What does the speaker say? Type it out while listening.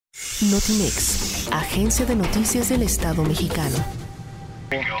Notimex, agencia de noticias del Estado mexicano.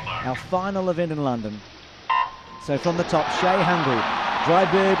 Our final event in London. So from the top, Shea Hungary,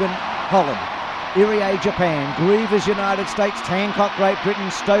 Dryburghan, Holland, Irie, Japan, Grievous, United States, Hancock, Great Britain,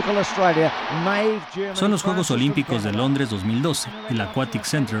 Stokel, Australia, Maeve, Germany. Son los Juegos Olímpicos de Londres 2012. El Aquatic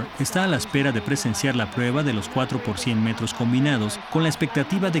Center está a la espera de presenciar la prueba de los 4 por 100 metros combinados, con la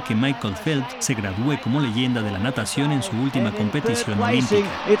expectativa de que Michael Phelps se gradúe como leyenda de la natación en su última competición olímpica.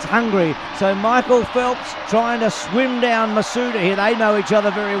 It's Hungary, so Michael Phelps trying to swim down Masuda here. They know each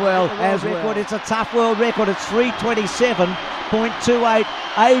other very well. As record, it's a tough world record. It's 3:27.28.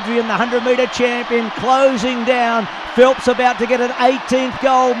 Adrian, the 100-meter champion, closing down. Phelps about to get an 18th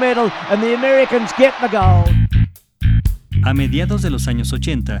gold medal, and the Americans get the gold. A mediados de los años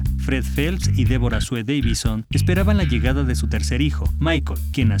 80, Fred Phelps y Deborah Sue Davison esperaban la llegada de su tercer hijo, Michael,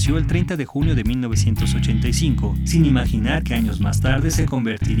 quien nació el 30 de junio de 1985, sin imaginar que años más tarde se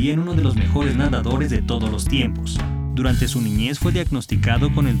convertiría en uno de los mejores nadadores de todos los tiempos. Durante su niñez fue diagnosticado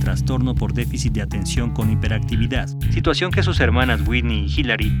con el trastorno por déficit de atención con hiperactividad, situación que sus hermanas Whitney y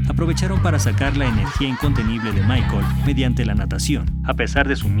Hillary aprovecharon para sacar la energía incontenible de Michael mediante la natación, a pesar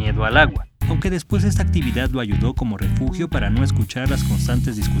de su miedo al agua, aunque después esta actividad lo ayudó como refugio para no escuchar las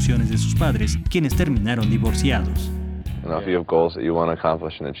constantes discusiones de sus padres, quienes terminaron divorciados. If you have goals that you want to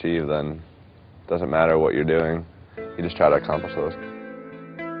accomplish and achieve, then it doesn't matter what you're doing, you just try to accomplish those.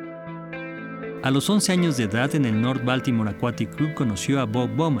 A los 11 años de edad, en el North Baltimore Aquatic Club conoció a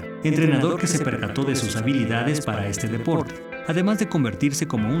Bob Bowman, entrenador que se percató de sus habilidades para este deporte, además de convertirse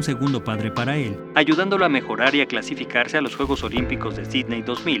como un segundo padre para él, ayudándolo a mejorar y a clasificarse a los Juegos Olímpicos de Sydney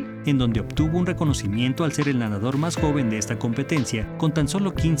 2000, en donde obtuvo un reconocimiento al ser el nadador más joven de esta competencia, con tan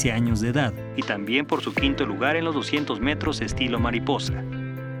solo 15 años de edad, y también por su quinto lugar en los 200 metros estilo mariposa.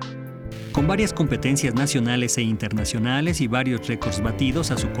 Con varias competencias nacionales e internacionales y varios récords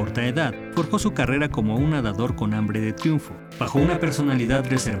batidos a su corta edad, forjó su carrera como un nadador con hambre de triunfo, bajo una personalidad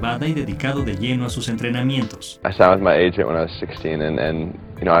reservada y dedicado de lleno a sus entrenamientos. I signed with my agent when I was 16 and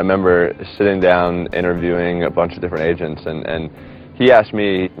I remember sitting down interviewing a bunch of different agents and he asked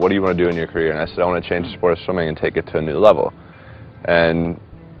me, what do you want to do in your career? And I said, I want to change the sport of swimming and take it to a new level. And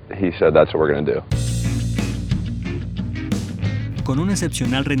he said, that's what we're going to do. Con un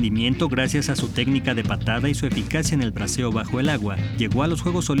excepcional rendimiento gracias a su técnica de patada y su eficacia en el braceo bajo el agua, llegó a los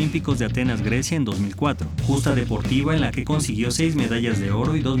Juegos Olímpicos de Atenas, Grecia en 2004, justa deportiva en la que consiguió 6 medallas de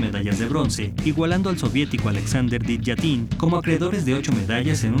oro y 2 medallas de bronce, igualando al soviético Alexander Didyatin como acreedores de 8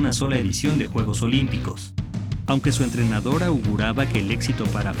 medallas en una sola edición de Juegos Olímpicos. Aunque su entrenador auguraba que el éxito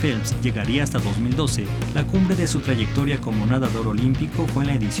para Phelps llegaría hasta 2012, la cumbre de su trayectoria como nadador olímpico fue en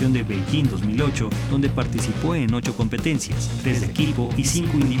la edición de Beijing 2008, donde participó en 8 competencias, 3 de equipo y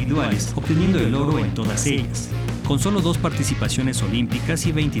 5 individuales, obteniendo el oro en todas ellas. Con solo 2 participaciones olímpicas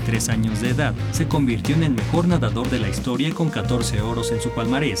y 23 años de edad, se convirtió en el mejor nadador de la historia con 14 oros en su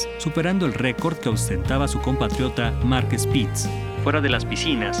palmarés, superando el récord que ostentaba su compatriota Mark Spitz. Fuera de las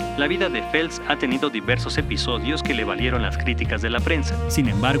piscinas, la vida de Phelps ha tenido diversos episodios que le valieron las críticas de la prensa. Sin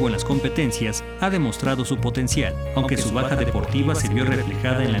embargo, en las competencias ha demostrado su potencial, aunque su baja deportiva se vio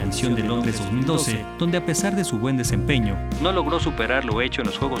reflejada en la edición de Londres 2012, donde a pesar de su buen desempeño, no logró superar lo hecho en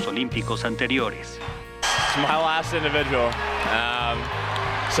los Juegos Olímpicos anteriores. It's my last individual,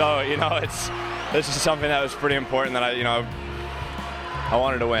 so this is something that was pretty important that I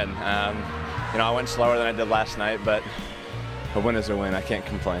wanted to win. I went slower than I did last night, but a win is a win. I can't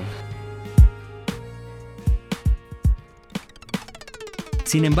complain.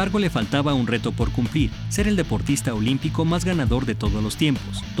 Sin embargo, le faltaba un reto por cumplir, ser el deportista olímpico más ganador de todos los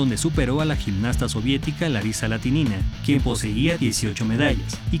tiempos, donde superó a la gimnasta soviética Larisa Latinina, quien poseía 18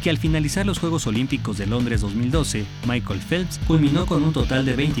 medallas, y que al finalizar los Juegos Olímpicos de Londres 2012, Michael Phelps culminó con un total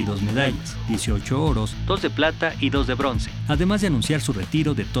de 22 medallas, 18 oros, 2 de plata y 2 de bronce, además de anunciar su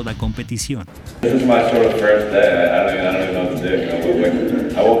retiro de toda competición. This is my sort of first day. I don't even know what to do.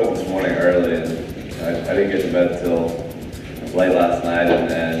 I woke up this morning early and I didn't get to bed till late last night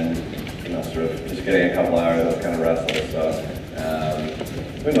and sort of just getting a couple hours. I was kind of restless, so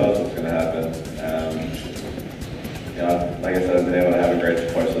who knows what's going to happen. Like I said, I've been able to have a great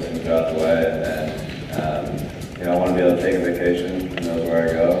support system throughout the way, and I want to be able to take a vacation. Who knows where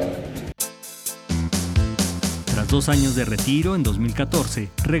I go. Tras 2 años de retiro, en 2014,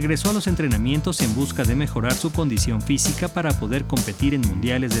 regresó a los entrenamientos en busca de mejorar su condición física para poder competir en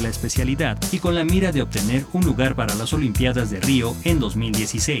mundiales de la especialidad y con la mira de obtener un lugar para las Olimpiadas de Río en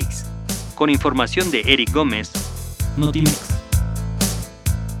 2016. Con información de Gómez, Notimex.